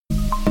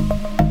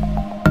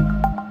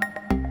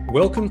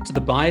Welcome to the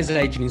Buyers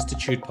Agent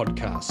Institute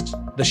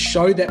podcast, the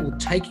show that will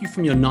take you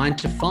from your 9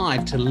 to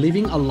 5 to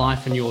living a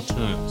life on your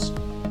terms.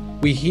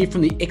 We hear from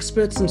the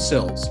experts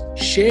themselves,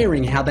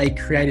 sharing how they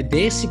created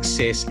their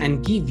success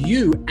and give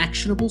you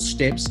actionable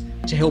steps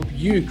to help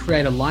you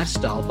create a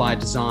lifestyle by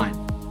design.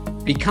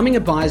 Becoming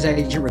a buyer's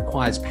agent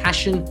requires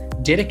passion,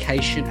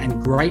 dedication,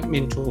 and great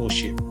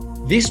mentorship.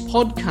 This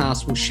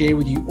podcast will share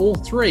with you all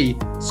three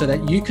so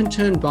that you can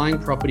turn buying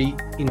property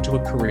into a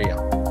career.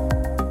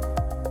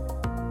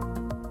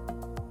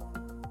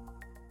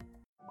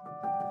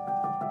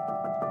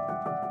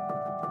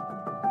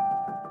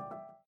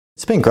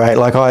 It's been great.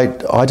 Like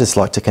I just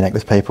like to connect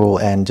with people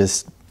and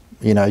just,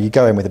 you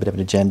go in with a bit of an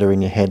agenda in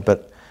your head,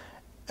 but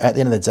at the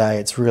end of the day,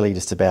 it's really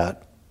just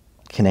about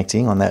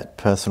connecting on that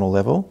personal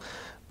level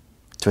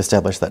to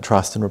establish that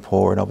trust and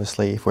rapport. And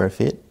obviously, if we're a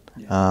fit,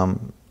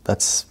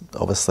 that's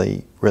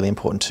obviously really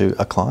important to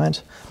a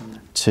client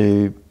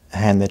to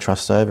hand their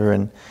trust over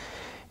and,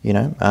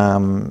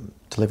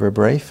 deliver a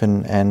brief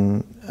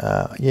and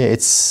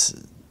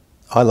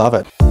I love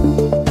it.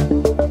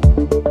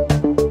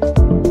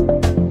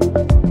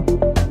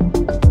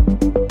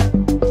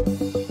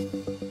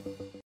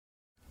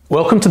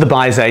 Welcome to the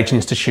Buyers Agent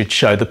Institute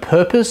show. The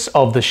purpose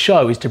of the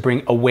show is to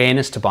bring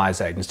awareness to buyers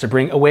agents, to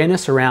bring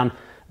awareness around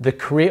the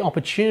career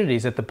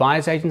opportunities that the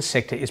buyers agent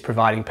sector is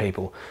providing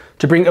people,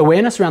 to bring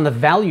awareness around the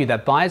value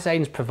that buyers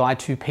agents provide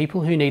to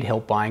people who need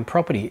help buying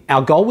property.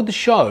 Our goal with the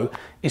show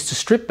is to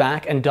strip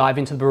back and dive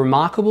into the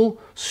remarkable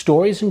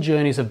stories and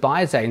journeys of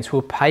buyers agents who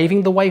are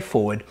paving the way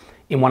forward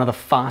in one of the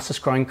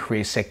fastest growing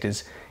career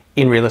sectors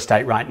in real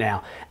estate right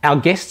now. Our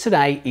guest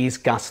today is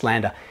Gus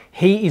Lander.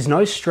 He is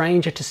no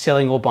stranger to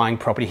selling or buying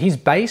property. He's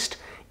based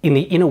in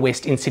the inner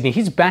west in Sydney.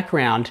 His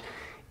background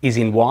is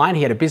in wine.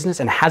 He had a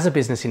business and has a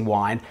business in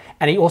wine.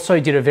 And he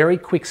also did a very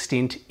quick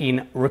stint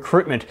in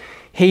recruitment.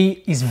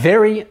 He is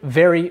very,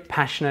 very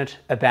passionate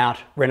about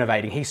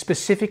renovating. He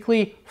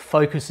specifically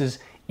focuses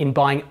in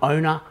buying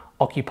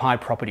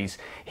owner-occupied properties.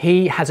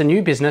 He has a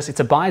new business.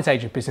 It's a buyer's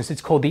agent business.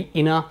 It's called the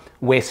Inner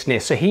West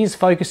Nest. So he's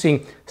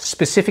focusing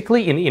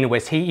specifically in the Inner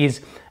West. He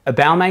is a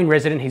Balmain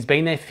resident. He's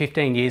been there for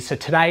 15 years. So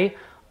today,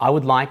 I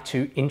would like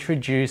to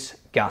introduce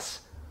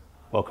Gus.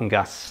 Welcome,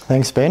 Gus.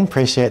 Thanks, Ben.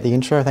 Appreciate the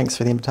intro. Thanks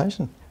for the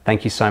invitation.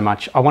 Thank you so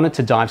much. I wanted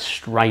to dive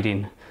straight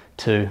in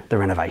to the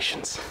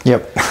renovations.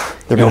 Yep.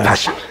 Your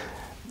passion.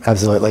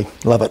 Absolutely.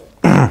 Love it.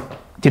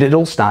 Did it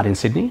all start in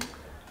Sydney?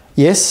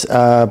 Yes.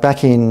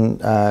 Back in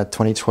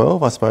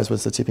 2012, I suppose,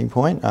 was the tipping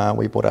point.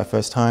 We bought our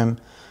first home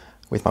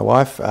with my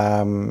wife.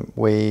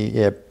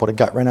 We bought a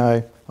gut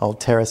reno,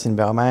 old terrace in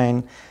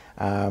Balmain.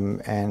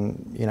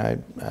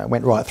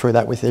 Went right through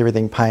that with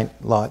everything: paint,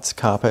 lights,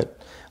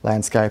 carpet,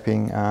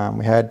 landscaping.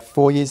 We had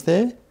 4 years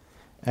there,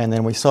 and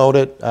then we sold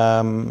it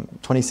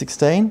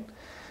 2016.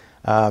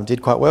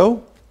 Did quite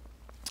well.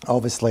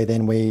 Obviously,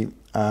 then we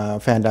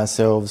found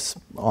ourselves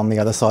on the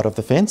other side of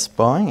the fence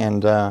buying,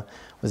 and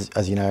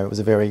as you know, it was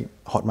a very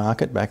hot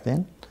market back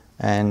then.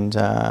 And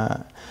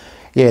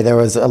there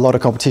was a lot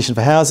of competition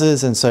for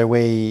houses, and so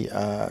we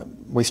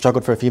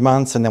struggled for a few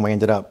months, and then we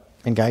ended up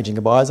engaging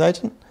a buyer's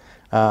agent.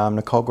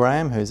 Nicole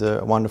Graham, who's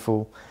a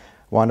wonderful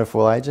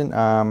agent,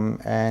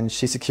 and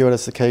she secured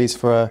us the keys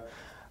for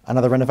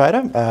another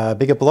renovator, a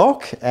bigger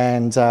block,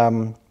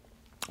 and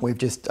we've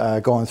just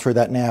gone through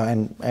that now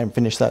and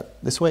finished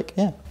that this week.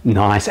 Yeah.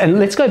 Nice. And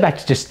let's go back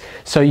to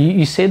so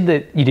you said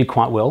that you did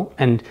quite well,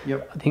 and I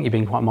think you're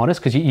being quite modest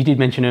because you did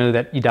mention earlier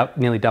that you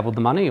nearly doubled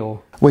the money,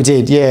 or? We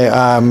did,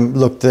 yeah.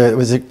 Look, it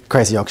was a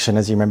crazy auction,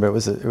 as you remember. It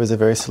was a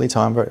very silly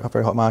time,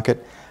 very hot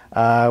market.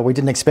 We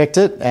didn't expect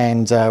it,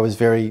 and it was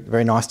very,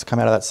 very nice to come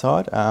out of that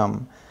side.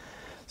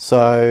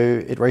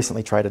 So it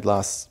recently traded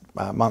last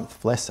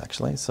month less,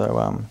 actually.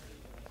 So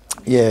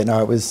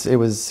it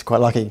was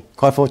quite lucky,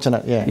 quite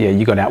fortunate. Yeah. Yeah,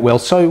 you got out well.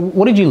 So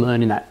what did you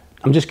learn in that?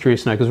 I'm just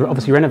curious to know, because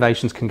obviously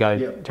renovations can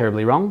go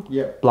terribly wrong.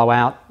 Yeah. Blow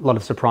out, a lot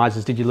of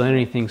surprises. Did you learn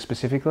anything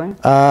specifically?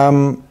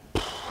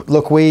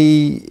 Look,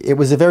 it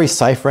was a very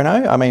safe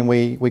reno. I mean,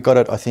 we got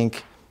it, I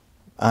think,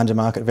 under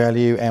market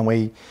value, and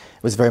it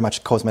was very much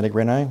a cosmetic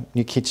reno,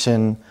 new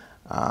kitchen,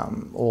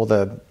 all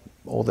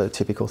the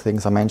typical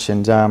things I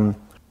mentioned.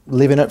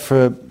 Live in it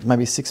for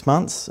maybe 6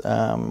 months,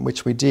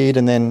 which we did,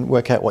 and then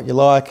work out what you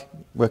like,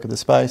 work at the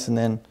space, and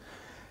then,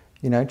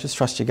 just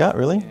trust your gut,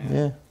 really.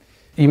 Yeah.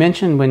 You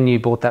mentioned when you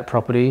bought that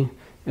property,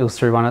 it was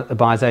through a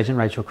buyer's agent,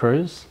 Rachel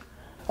Cruz.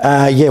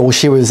 Well,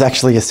 she was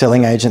actually a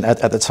selling agent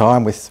at the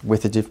time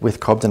with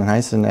Cobden and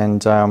Hasten,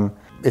 and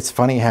it's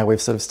funny how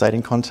we've sort of stayed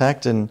in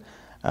contact, and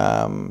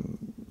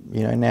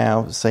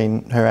now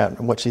seeing her out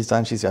and what she's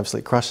done, she's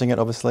absolutely crushing it,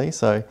 obviously.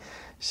 So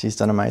she's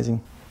done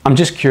amazing. I'm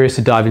just curious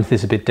to dive into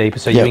this a bit deeper.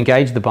 So you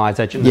engaged the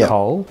buyer's agent,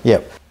 Nicole.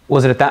 Yep.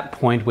 Was it at that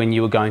point when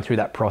you were going through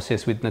that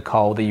process with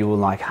Nicole that you were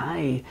like,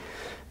 hey,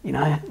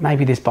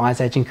 maybe this buyer's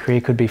agent career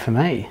could be for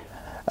me?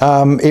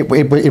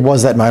 It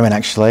was that moment,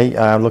 actually.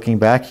 Looking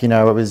back,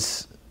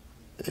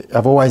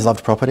 I've always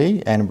loved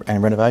property and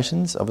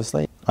renovations,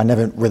 obviously. I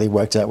never really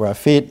worked out where I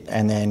fit,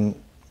 and then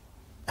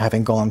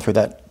having gone through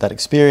that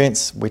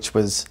experience, which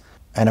was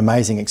an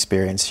amazing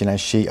experience. You know,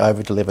 she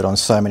over-delivered on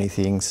so many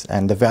things,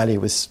 and the value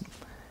was,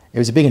 it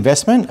was a big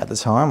investment at the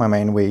time. I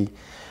mean,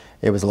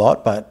 it was a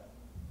lot, but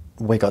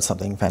we got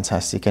something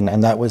fantastic.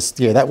 And that was,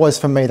 that was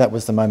for me, that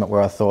was the moment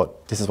where I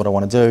thought, this is what I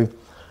want to do.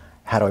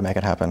 How do we make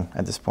it happen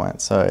at this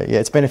point? So yeah,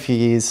 it's been a few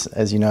years,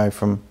 as you know,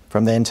 from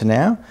then to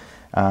now.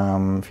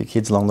 A few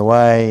kids along the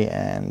way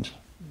and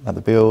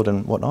another build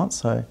and whatnot.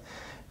 So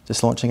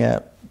just launching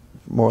out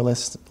more or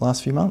less the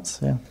last few months,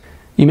 yeah.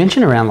 You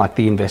mentioned around like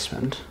the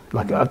investment,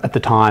 like at the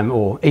time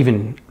or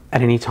even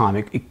at any time,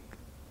 it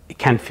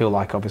can feel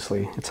like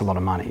obviously it's a lot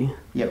of money.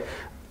 Yep.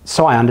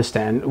 So I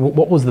understand.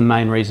 What was the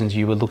main reasons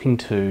you were looking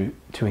to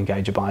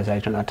engage a buyer's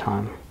agent at that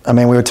time? I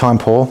mean, we were time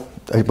poor,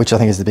 which I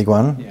think is the big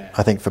one. Yeah.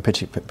 I think for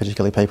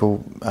particularly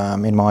people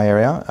in my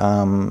area,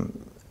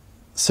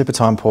 super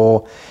time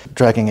poor,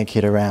 dragging a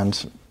kid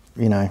around,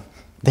 you know,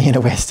 the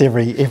inner west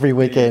every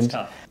weekend.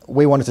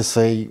 We wanted to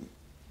see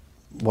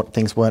what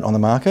things weren't on the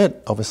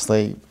market.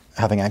 Obviously,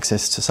 having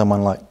access to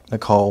someone like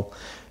Nicole,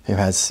 who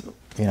has,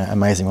 you know,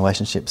 amazing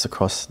relationships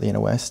across the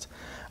inner west,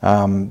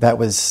 that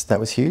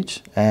was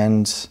huge,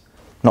 and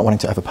not wanting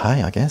to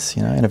overpay, I guess,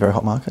 you know, in a very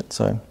hot market.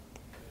 So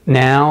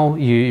now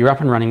you're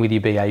up and running with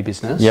your BA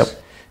business. Yep.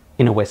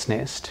 Inner West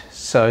Nest.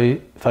 So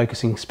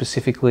focusing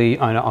specifically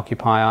owner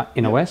occupier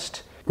Inner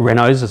West,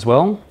 renos as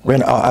well.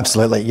 Oh,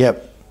 absolutely,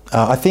 yep.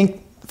 I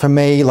think for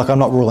me, like, I'm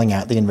not ruling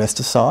out the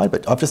investor side,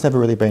 but I've just never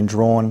really been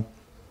drawn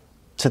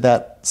to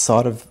that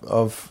side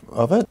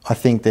of it. I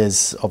think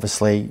there's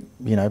obviously,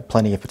 you know,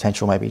 plenty of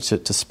potential maybe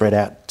to spread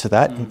out to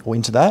that or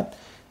into that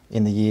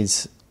in the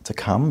years to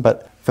come.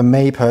 But for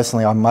me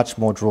personally, I'm much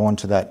more drawn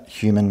to that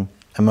human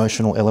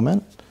emotional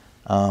element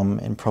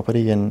in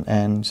property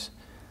and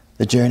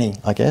the journey,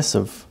 I guess,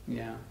 of,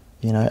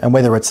 you know, and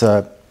whether it's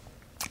a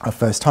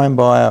first home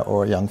buyer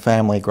or a young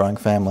family, growing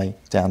family,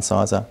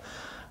 downsizer,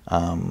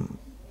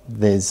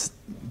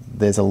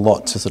 there's a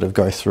lot to sort of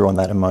go through on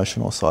that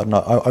emotional side. And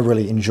I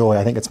really enjoy,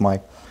 I think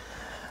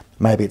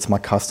maybe it's my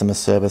customer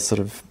service sort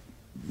of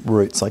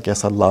roots. I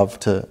guess I love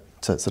to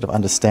sort of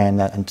understand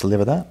that and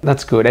deliver that.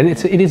 That's good. And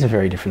it is a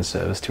very different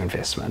service to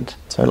investment.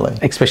 Totally.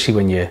 Especially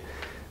when you're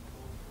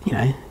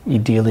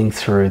dealing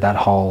through that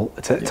whole,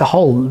 it's a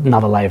whole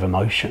another layer of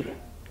emotion.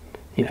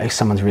 You know,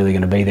 someone's really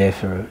going to be there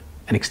for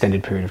an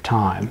extended period of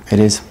time. It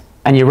is.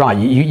 And you're right,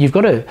 you've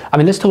got to, I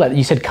mean, let's talk about,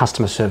 you said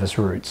customer service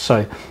roots.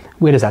 So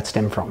where does that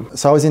stem from?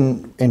 So I was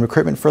in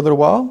recruitment for a little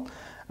while,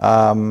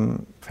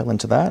 fell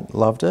into that,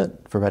 loved it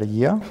for about a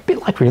year. A bit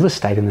like real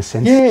estate in the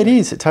sense. Yeah, it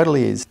is, it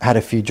totally is. Had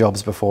a few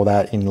jobs before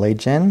that in lead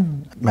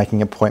gen,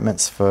 making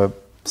appointments for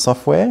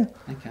software,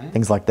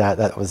 things like that.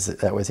 That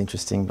was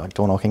interesting, like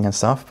door knocking and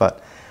stuff,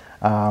 but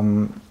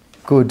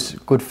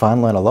good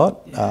fun, learned a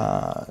lot.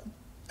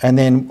 And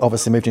then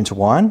obviously moved into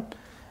wine,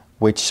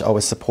 which I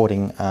was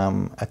supporting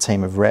a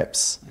team of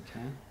reps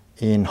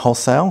in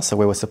wholesale. So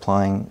we were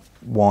supplying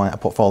a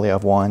portfolio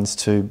of wines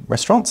to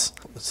restaurants.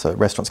 So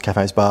restaurants,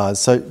 cafes, bars.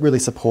 So really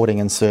supporting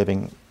and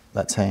serving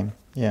that team,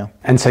 yeah.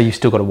 And so you've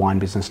still got a wine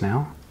business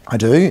now? I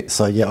do.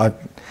 So yeah,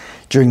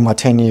 during my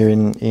tenure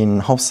in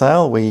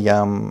wholesale,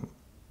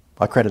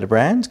 I created a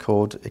brand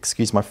called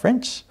Excuse My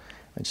French,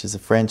 which is a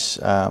French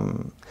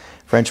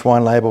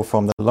wine label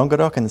from the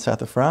Languedoc in the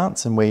south of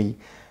France. And we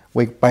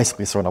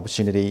basically saw an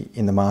opportunity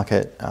in the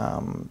market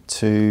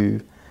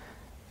to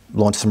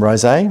launch some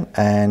rosé,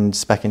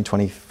 and back in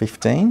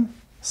 2015,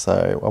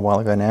 so a while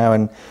ago now,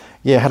 and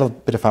yeah, had a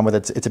bit of fun with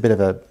it. It's a bit of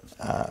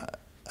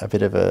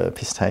a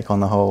piss take on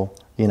the whole,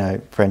 you know,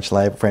 French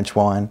label, French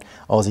wine,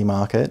 Aussie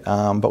market,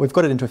 but we've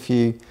got it into a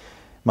few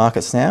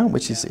markets now,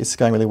 which is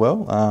going really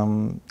well.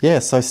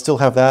 So I still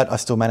have that. I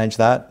still manage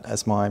that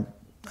as my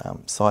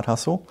side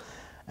hustle,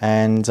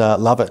 and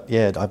love it.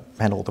 Yeah, I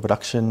handle all the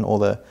production, all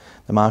the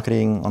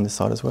marketing on this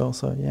side as well,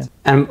 so yeah.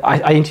 And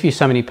I interview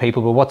so many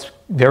people, but what's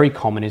very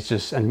common is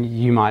just, and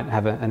you might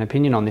have an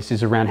opinion on this,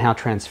 is around how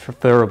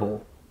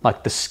transferable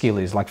like the skill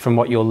is, like from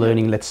what you're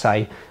learning, let's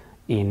say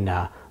in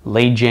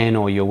lead gen,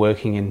 or you're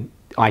working in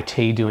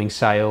IT doing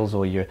sales,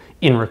 or you're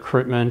in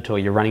recruitment, or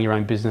you're running your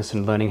own business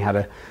and learning how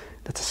to,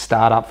 that's a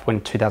startup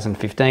when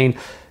 2015,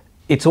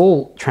 it's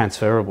all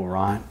transferable,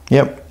 right?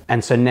 Yep.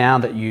 And so now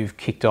that you've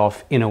kicked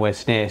off Inner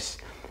West Nest,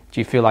 do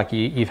you feel like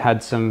you've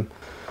had some,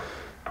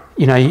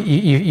 you know,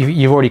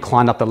 you've already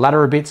climbed up the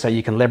ladder a bit, so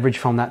you can leverage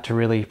from that to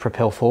really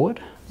propel forward?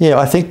 Yeah,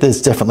 I think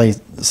there's definitely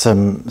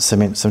some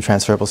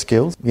transferable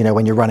skills. You know,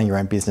 when you're running your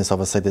own business,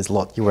 obviously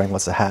you're wearing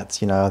lots of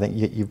hats. You know, I think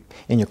you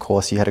in your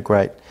course you had a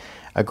great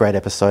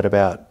episode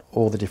about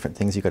all the different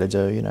things you've got to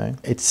do. You know,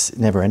 it's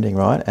never ending,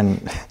 right?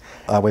 And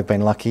we've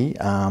been lucky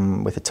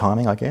with the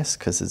timing, I guess,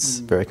 because it's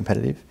very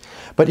competitive.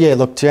 But yeah,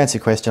 look, to answer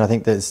your question, I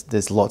think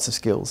there's lots of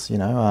skills. You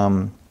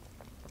know,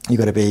 you've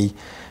got to be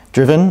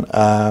driven.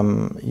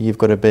 You've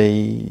got to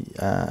be,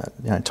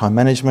 time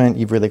management.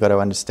 You've really got to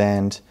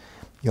understand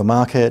your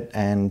market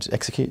and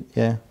execute.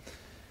 Yeah.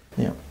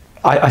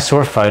 I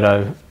saw a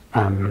photo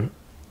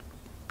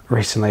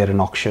recently at an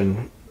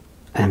auction,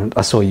 and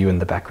I saw you in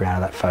the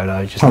background of that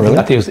photo. Just really?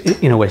 I think it was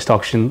in a West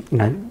auction. You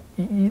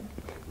know,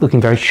 looking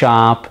very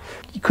sharp.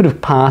 You could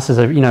have passed as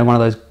one of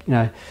those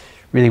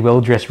really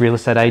well-dressed real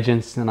estate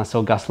agents, and I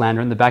saw Gus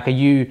Lander in the back.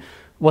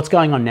 What's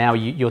going on now?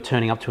 You're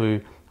turning up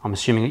to, I'm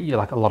assuming, you're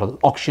like a lot of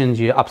auctions,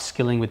 you're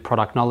upskilling with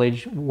product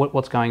knowledge.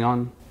 What's going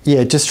on?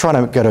 Yeah, just trying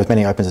to go to as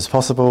many opens as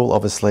possible.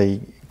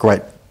 Obviously,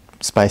 great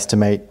space to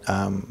meet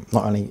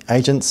not only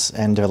agents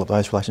and develop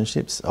those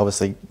relationships,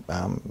 obviously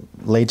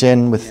lead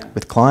gen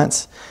with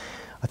clients.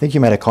 I think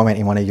you made a comment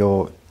in one of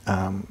your,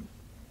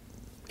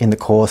 in the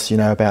course,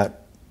 about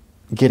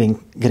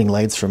getting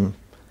leads from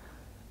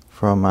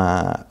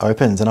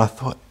opens, and I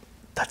thought,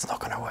 that's not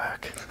going to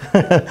work.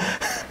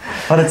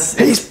 But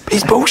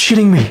he's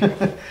bullshitting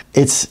me.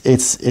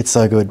 It's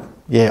so good.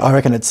 Yeah, I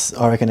reckon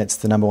it's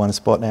the number one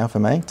spot now for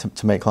me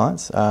to meet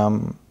clients.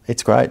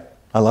 It's great.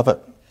 I love it.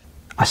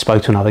 I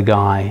spoke to another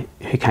guy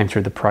who came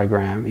through the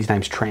program. His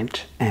name's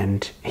Trent,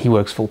 and he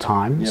works full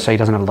time, so he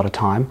doesn't have a lot of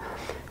time.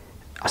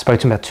 I spoke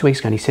to him about 2 weeks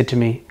ago, and he said to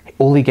me,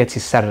 all he gets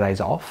is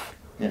Saturdays off,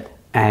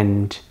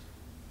 and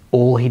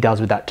all he does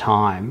with that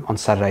time on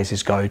Saturdays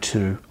is go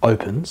to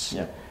opens,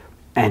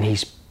 and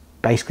he's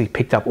basically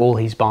picked up all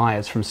his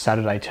buyers from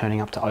Saturday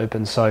turning up to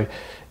open. So,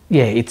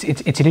 yeah, it's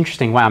an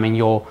interesting way. I mean,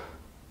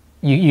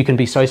 you can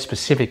be so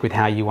specific with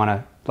how you want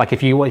to, like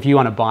if you want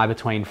to buy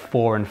between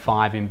 4 and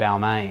 5 in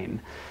Balmain,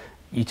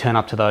 you turn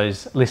up to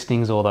those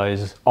listings or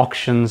those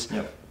auctions,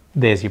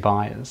 there's your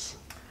buyers.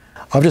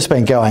 I've just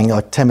been going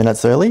like 10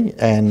 minutes early,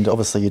 and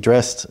obviously you're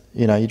dressed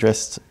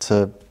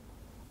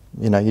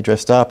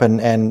up,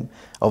 and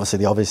obviously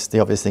the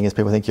obvious thing is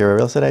people think you're a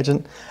real estate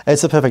agent.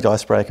 It's a perfect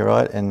icebreaker,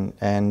 right? And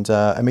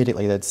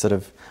immediately that's sort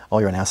of, oh,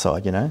 you're on our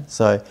side,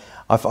 So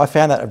I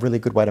found that a really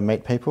good way to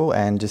meet people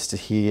and just to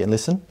hear and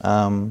listen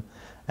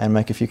and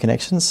make a few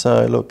connections.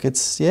 So look,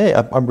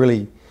 I'm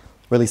really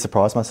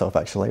surprised myself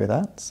actually with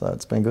that. So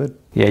it's been good.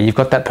 Yeah, you've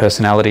got that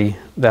personality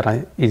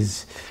that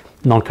is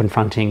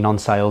non-confronting,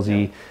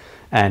 non-salesy,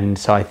 and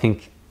so I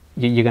think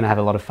you're going to have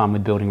a lot of fun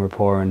with building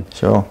rapport and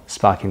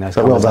sparking those.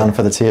 But well done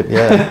for the tip,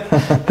 yeah.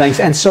 Thanks.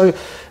 And so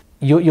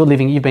you've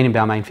been in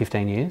Balmain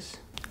 15 years?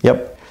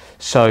 Yep.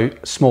 So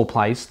small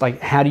place,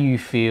 like how do you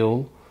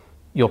feel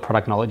your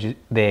product knowledge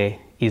there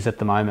is at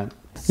the moment?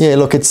 Yeah,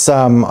 look, it's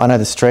I know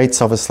the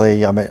streets,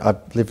 obviously. I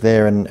live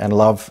there and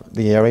love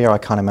the area. I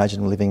can't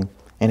imagine living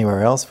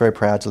anywhere else. Very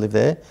proud to live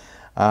there.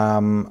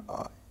 And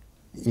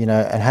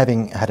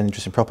having had an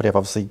interest in property, I've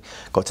obviously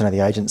got to know the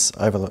agents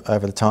over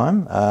the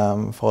time,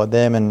 followed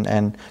them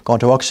and gone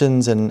to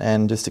auctions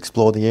and just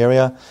explored the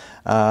area.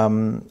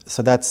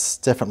 So that's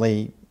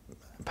definitely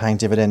paying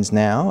dividends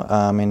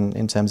now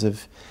in terms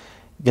of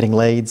getting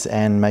leads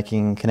and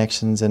making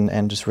connections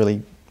and just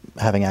really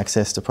having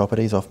access to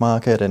properties off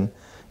market. And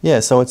yeah,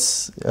 so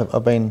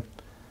I've been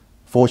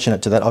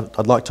fortunate to that.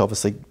 I'd like to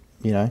obviously,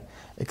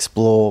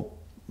 explore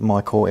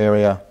my core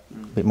area a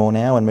bit more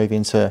now and move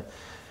into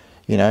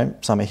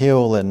Summer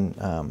Hill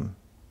and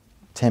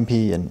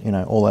Tempe and,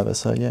 all over.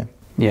 So, yeah.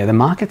 Yeah, the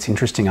market's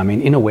interesting. I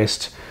mean, Inner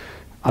West,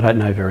 I don't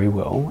know very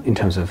well in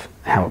terms of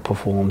how it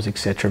performs,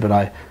 etc.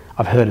 But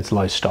I've heard it's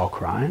low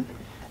stock, right?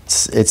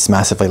 It's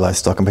massively low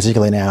stock, and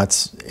particularly now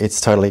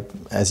it's totally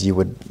as you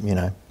would,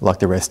 like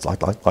the rest, like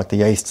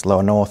the East,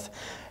 Lower North.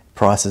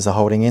 Prices are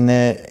holding in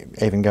there,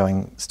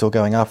 even still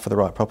going up for the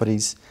right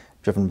properties,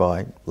 driven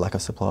by lack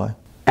of supply.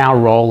 Our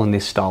role in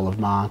this style of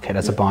market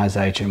as a buyer's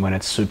agent when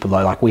it's super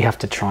low, like we have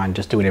to try and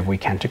just do whatever we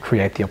can to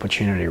create the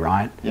opportunity,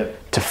 right?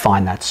 To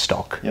find that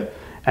stock.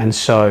 And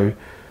so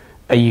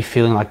are you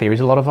feeling like there is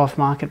a lot of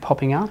off-market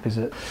popping up? Is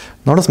it?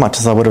 Not as much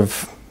as I would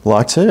have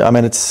liked to. I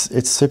mean, it's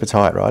super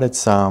tight, right?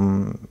 It's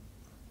I'm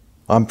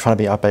trying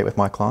to be upbeat with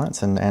my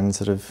clients and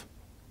sort of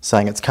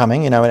saying it's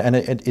coming, and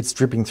it's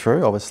dripping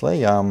through,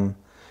 obviously.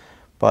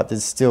 But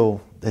there's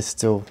still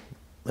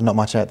not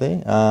much out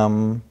there.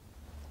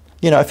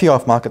 A few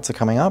off markets are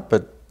coming up,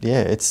 but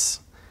yeah, it's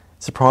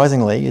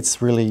surprisingly, it's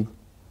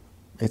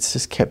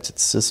just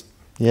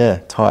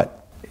tight.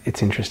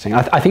 It's interesting.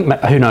 I think,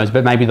 who knows,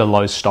 but maybe the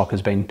low stock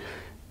has been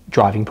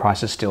driving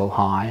prices still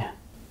high.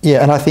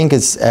 Yeah, and I think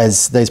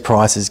as these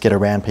prices get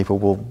around, people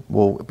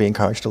will be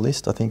encouraged to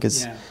list. I think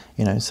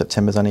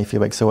September's only a few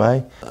weeks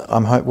away.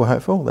 We're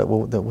hopeful that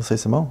we'll see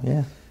some more.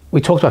 Yeah. We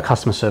talked about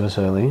customer service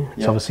earlier.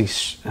 It's obviously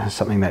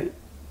something that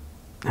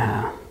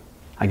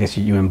I guess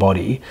you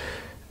embody.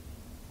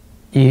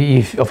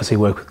 You've obviously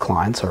worked with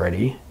clients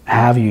already.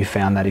 How have you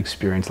found that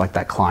experience, like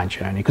that client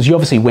journey? Because you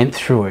obviously went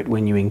through it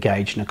when you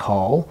engaged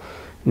Nicole.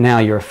 Now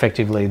you're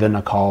effectively the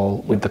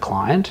Nicole with the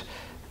client.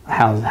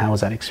 How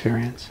was that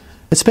experience?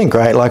 It's been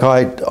great. Like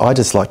I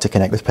just like to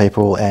connect with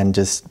people and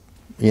just,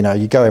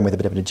 you go in with a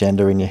bit of an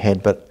agenda in your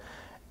head, but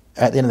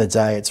at the end of the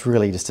day, it's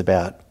really just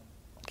about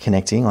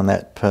connecting on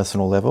that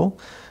personal level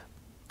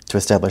to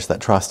establish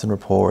that trust and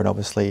rapport. And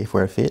obviously, if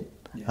we're a fit,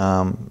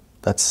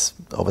 that's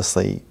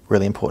obviously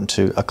really important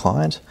to a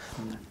client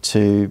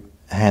to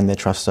hand their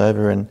trust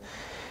over and,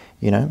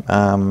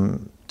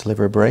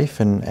 deliver a brief.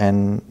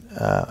 And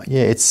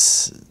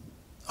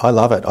I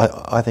love it.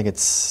 I think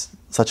it's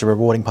such a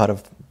rewarding part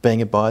of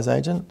being a buyer's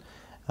agent,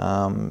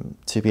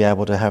 to be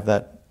able to have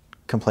that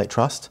complete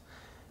trust.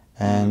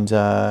 And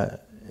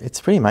it's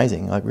pretty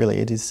amazing. Like really,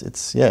 it is.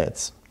 It's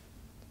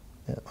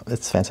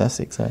it's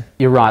fantastic. So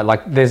You're right,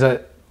 like there's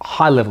a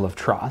high level of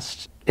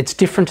trust. It's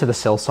different to the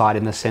sell side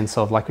in the sense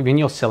of like when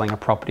you're selling a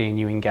property and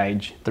you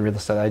engage the real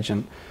estate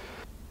agent,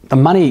 the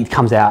money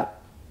comes out,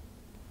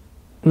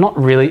 not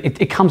really,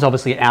 it comes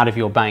obviously out of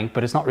your bank,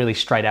 but it's not really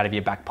straight out of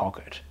your back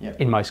pocket.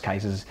 Yep. In most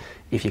cases,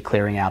 if you're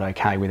clearing out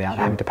okay without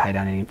having to pay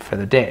down any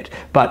further debt.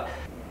 But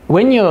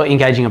when you're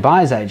engaging a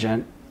buyer's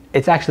agent,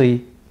 it's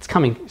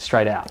coming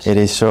straight out. it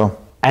is, sure.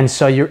 And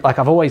so you're like,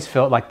 I've always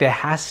felt like there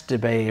has to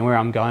be, and where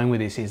I'm going with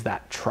this is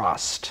that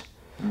trust,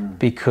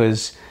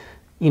 because,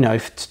 you know,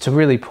 to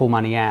really pull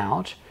money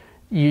out,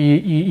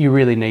 you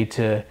really need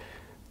to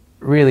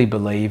really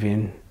believe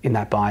in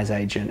that buyer's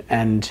agent.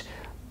 And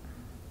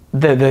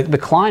the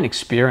client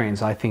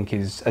experience, I think,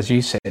 is, as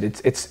you said,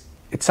 it's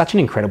such an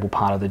incredible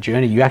part of the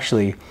journey. You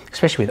actually,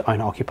 especially with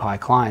owner-occupier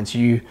clients,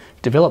 you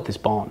develop this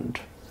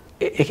bond.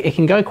 It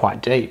can go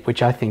quite deep,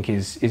 which I think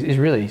is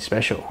really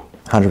special.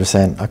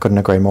 100%. I couldn't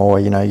agree more.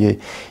 You know, you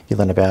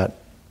learn about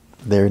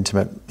their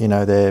intimate, you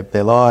know,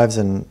 their lives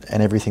and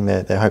everything,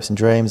 their hopes and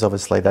dreams.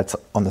 Obviously, that's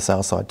on the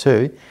sales side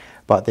too.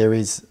 But there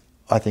is,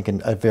 I think,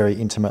 a very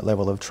intimate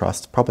level of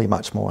trust, probably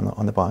much more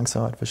on the buying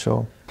side for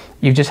sure.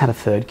 You've just had a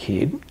third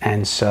kid,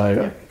 and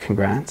so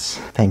congrats.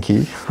 Thank you.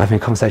 We're having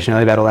a conversation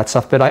earlier about all that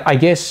stuff, but I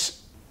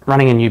guess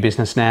running a new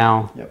business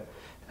now,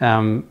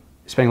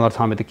 spending a lot of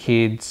time with the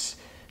kids,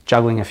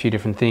 juggling a few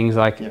different things.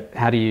 Like,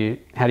 do you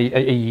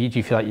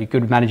feel like you're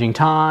good at managing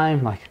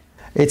time? Like,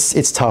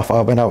 it's tough.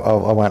 I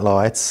won't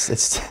lie.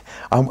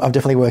 I'm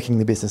definitely working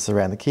the business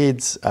around the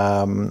kids.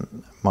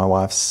 My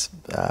wife's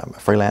a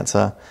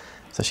freelancer,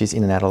 so she's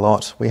in and out a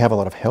lot. We have a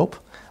lot of help,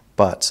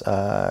 but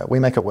we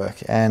make it work.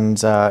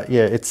 And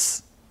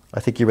I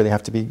think you really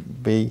have to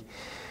be.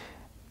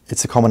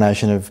 It's a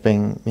combination of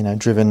being, you know,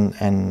 driven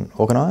and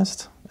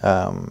organised.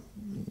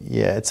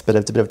 It's a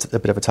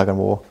bit of a tug and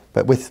war.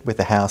 But with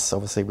the house,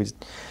 obviously, which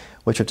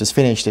we've just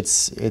finished,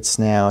 it's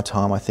now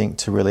time, I think,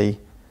 to really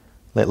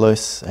let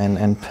loose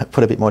and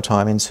put a bit more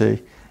time into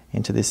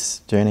this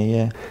journey.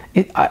 Yeah.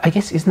 I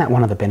guess, isn't that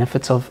one of the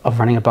benefits of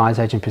running a buyer's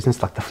agent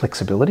business, like the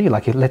flexibility?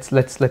 Like, let's.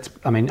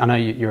 I mean, I know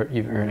you're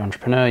an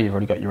entrepreneur. You've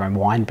already got your own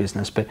wine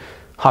business, but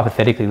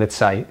hypothetically, let's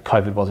say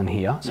COVID wasn't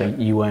here, so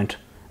you weren't.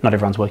 Not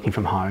everyone's working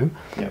from home.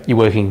 You're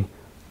working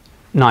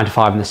 9 to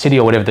 5 in the city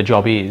or whatever the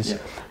job is.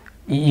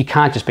 You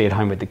can't just be at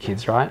home with the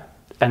kids, right?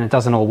 And it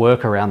doesn't all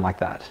work around like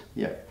that.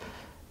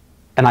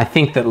 And I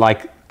think that,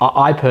 like,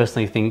 I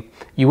personally think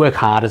you work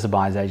hard as a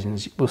buyer's agent.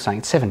 As we were saying,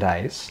 it's 7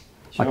 days.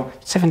 Sure. Like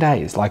 7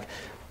 days. Like,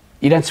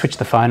 you don't switch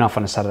the phone off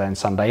on a Saturday and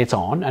Sunday. It's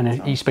on,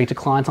 and you speak to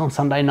clients on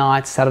Sunday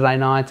nights, Saturday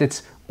nights.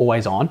 It's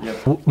always on.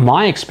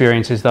 My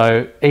experience is,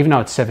 though, even though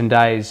it's 7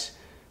 days,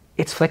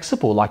 it's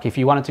flexible. Like, if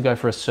you wanted to go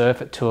for a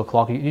surf at 2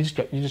 o'clock, you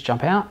just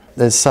jump out.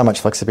 There's so much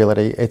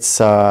flexibility.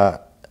 It's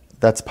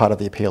that's part of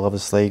the appeal.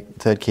 Obviously,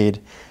 third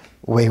kid,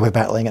 we were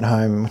battling at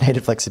home. We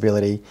needed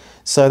flexibility,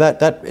 so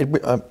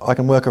I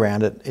can work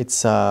around it.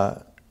 It's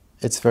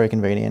very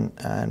convenient,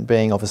 and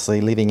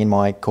living in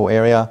my core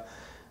area,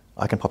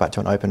 I can pop out to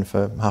an open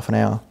for half an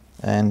hour,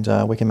 and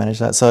we can manage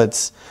that. So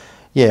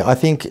I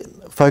think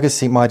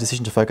my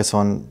decision to focus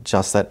on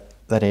just that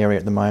area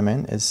at the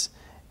moment is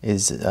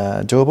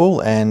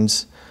doable,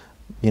 and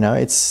you know,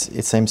 it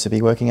seems to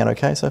be working out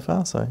okay so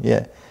far. So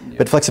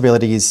but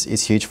flexibility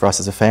is huge for us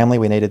as a family.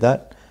 We needed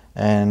that,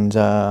 and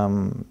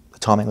the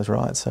timing was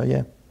right.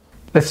 So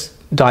let's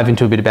dive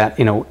into a bit about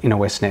Inner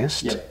West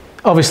Nest.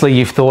 Obviously,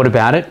 you've thought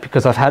about it,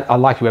 because I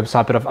like your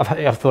website, but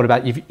I've thought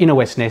about Inner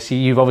West Nest.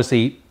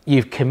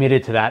 You've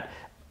committed to that.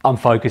 I'm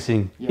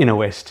focusing Inner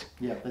West,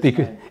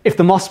 because if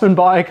the Mossman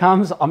buyer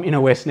comes, I'm Inner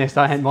West Nest.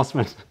 I hate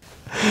Mossman.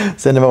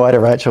 Send them away to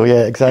Rachel.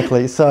 Yeah,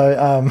 exactly.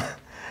 So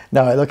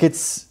no, look,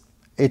 it's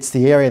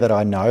the area that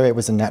I know. It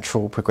was a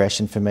natural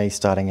progression for me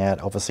starting out,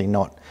 obviously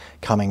not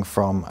coming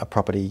from a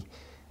property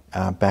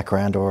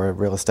background or a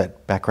real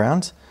estate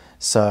background.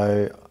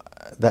 So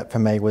that for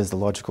me was the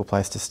logical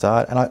place to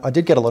start. And I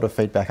did get a lot of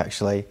feedback,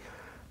 actually,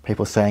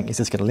 people saying, is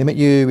this going to limit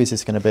you? Is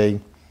this going to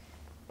be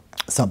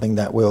something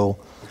that will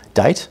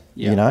date?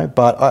 You know,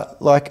 but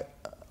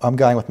I'm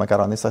going with my gut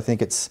on this. I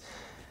think it's,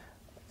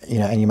 you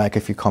know, and you make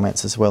a few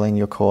comments as well in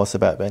your course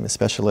about being the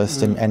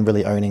specialist and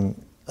really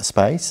owning a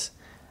space.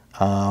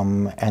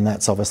 And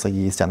that's obviously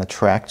years down the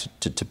track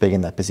to be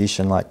in that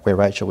position, like where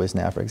Rachel is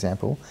now, for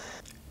example.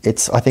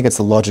 I think it's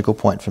a logical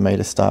point for me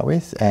to start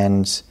with,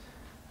 and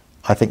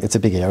I think it's a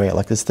big area.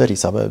 Like, there's 30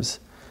 suburbs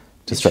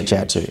to stretch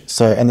out to.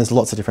 So, and there's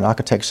lots of different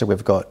architecture.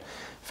 We've got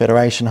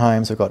Federation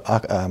homes. We've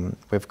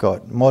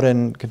got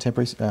modern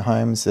contemporary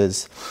homes.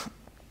 There's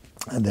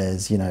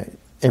you know,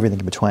 everything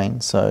in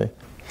between. So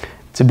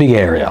it's a big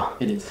area.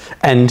 It is.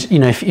 And you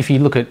know, if you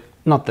look at,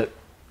 not that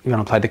you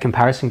want to play the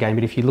comparison game,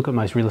 but if you look at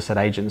most real estate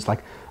agents,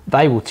 like,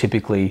 they will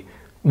typically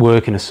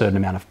work in a certain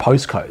amount of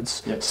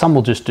postcodes. Some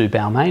will just do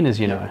Balmain, as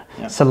you know.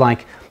 So,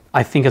 like,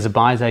 I think as a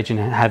buyer's agent,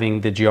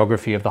 having the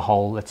geography of the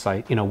whole, let's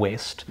say, Inner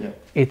West,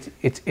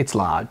 it's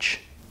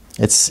large.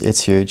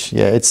 It's huge.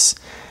 Yeah,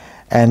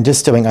 and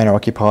just doing owner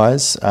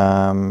occupiers,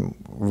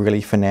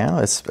 really for now,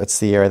 it's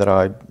the area that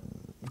I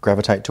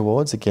gravitate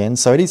towards again.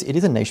 So it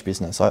is a niche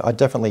business. I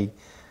definitely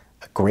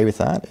agree with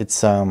that.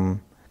 It's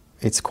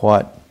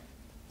quite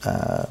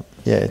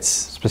it's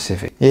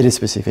specific. It is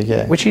specific,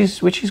 yeah. Which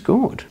is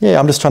good. Yeah,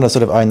 I'm just trying to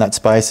sort of own that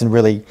space and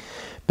really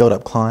build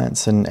up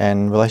clients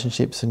and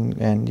relationships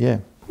and yeah.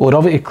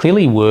 Well, it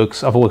clearly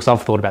works. I've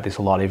thought about this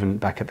a lot, even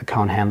back at the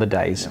Cohen Handler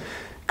days,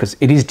 because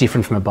it is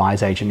different from a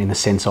buyer's agent in the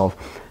sense of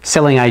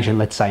selling agent,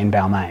 let's say in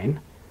Balmain,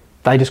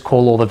 they just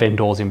call all the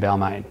vendors in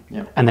Balmain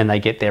and then they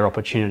get their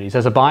opportunities.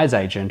 As a buyer's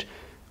agent,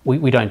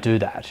 we don't do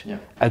that. Yeah.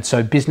 And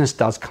so business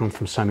does come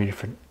from so many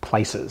different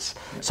places.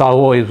 Yeah. So I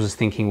always was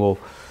thinking, well,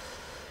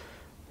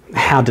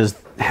 how does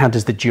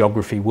the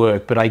geography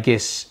work? But I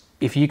guess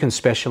if you can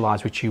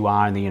specialise, which you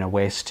are in the inner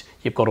west,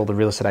 you've got all the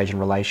real estate agent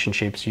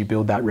relationships, you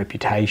build that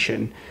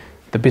reputation,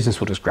 the business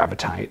will just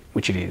gravitate,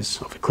 which it is,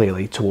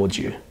 clearly, towards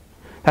you.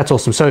 That's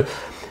awesome. So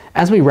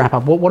as we wrap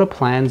up, what are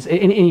plans?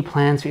 Any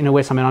plans for inner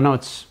west? I mean, I know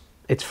it's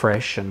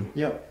fresh, and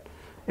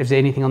is there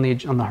anything on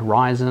the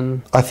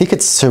horizon? I think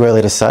it's too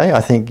early to say.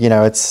 I think,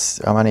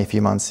 I'm only a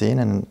few months in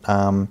and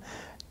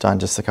done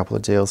just a couple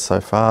of deals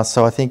so far.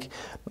 So I think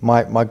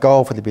my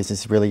goal for the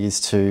business really is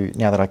to,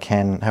 now that I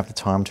can have the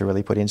time to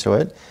really put into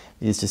it,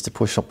 is just to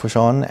push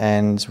on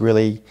and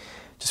really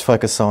just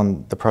focus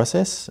on the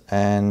process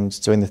and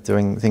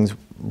doing things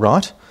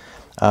right,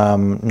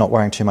 not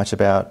worrying too much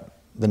about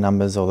the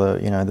numbers or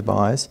the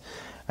buys.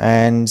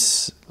 And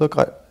look,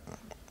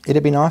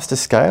 it'd be nice to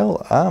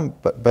scale,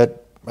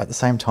 but at the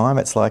same time,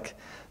 it's like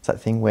it's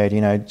that thing where do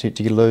you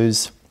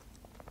lose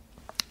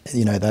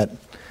that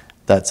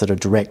sort of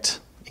direct,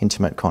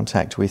 intimate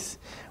contact with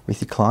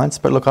your clients.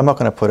 But look, I'm not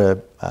going to put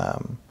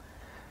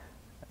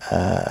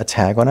a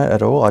tag on it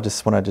at all. I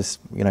just want to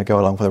go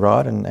along for the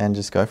ride and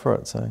just go for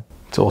it. So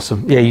it's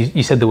awesome. Yeah,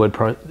 you said the word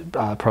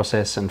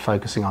process and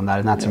focusing on that,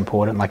 and that's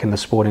important. Like in the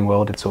sporting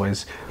world, it's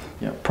always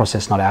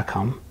process, not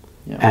outcome.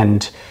 Yeah.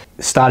 And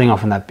starting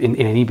off in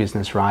any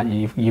business, right?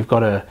 You've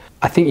got to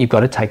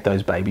take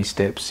those baby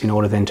steps in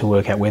order then to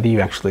work out whether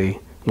you actually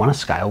want to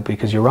scale,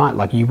 because you're right,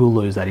 like you will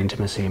lose that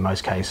intimacy in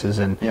most cases.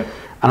 And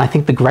I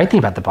think the great thing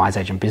about the buyer's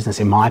agent business,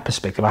 in my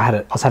perspective,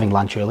 I was having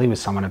lunch early with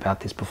someone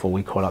about this before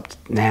we caught up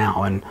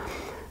now, and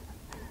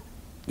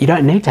you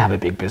don't need to have a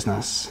big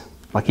business.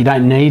 Like you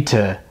don't need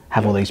to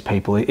have all these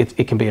people.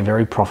 It can be a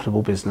very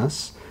profitable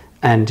business,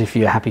 and if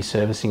you're happy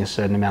servicing a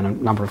certain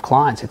number of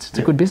clients, it's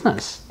a good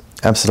business.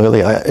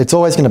 Absolutely. It's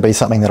always going to be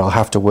something that I'll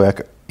have to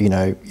work,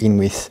 in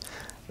with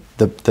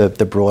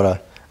the broader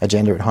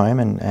agenda at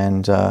home,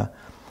 and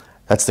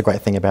that's the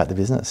great thing about the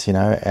business,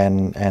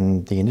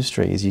 and the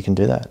industry is you can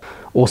do that.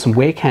 Awesome.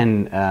 Where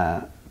can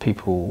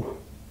people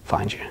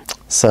find you?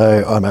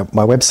 So on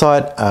my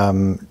website,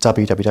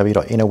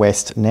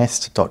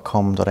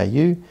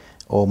 www.innerwestnest.com.au,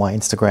 or my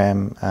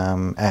Instagram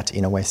at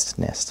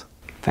innerwestnest.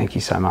 Thank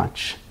you so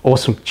much.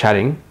 Awesome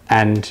chatting,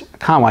 and I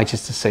can't wait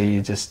just to see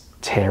you just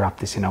tear up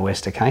this inner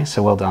west, okay?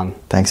 So well done.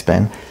 Thanks,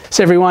 Ben.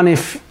 So everyone,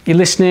 if you're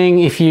listening,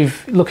 if you're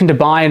looking to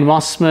buy in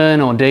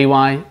Mossman or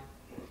DY,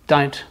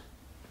 don't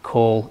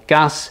call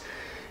Gus.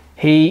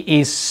 He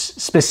is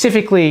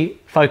specifically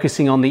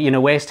focusing on the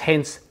inner west,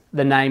 hence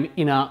the name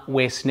Inner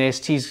West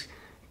Nest. He's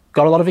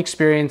got a lot of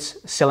experience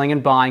selling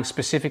and buying,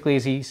 specifically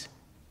as he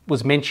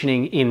was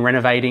mentioning in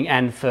renovating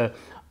and for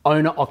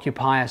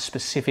owner-occupier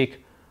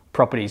specific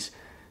properties.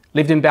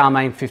 Lived in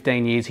Balmain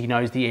 15 years. He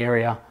knows the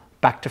area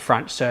back to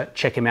front, so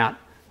check him out.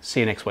 See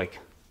you next week.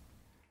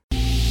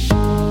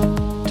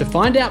 To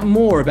find out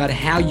more about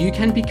how you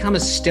can become a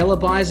stellar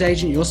buyer's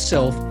agent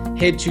yourself,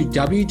 head to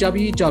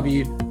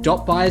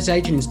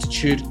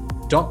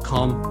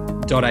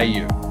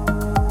www.buyersagentinstitute.com.au.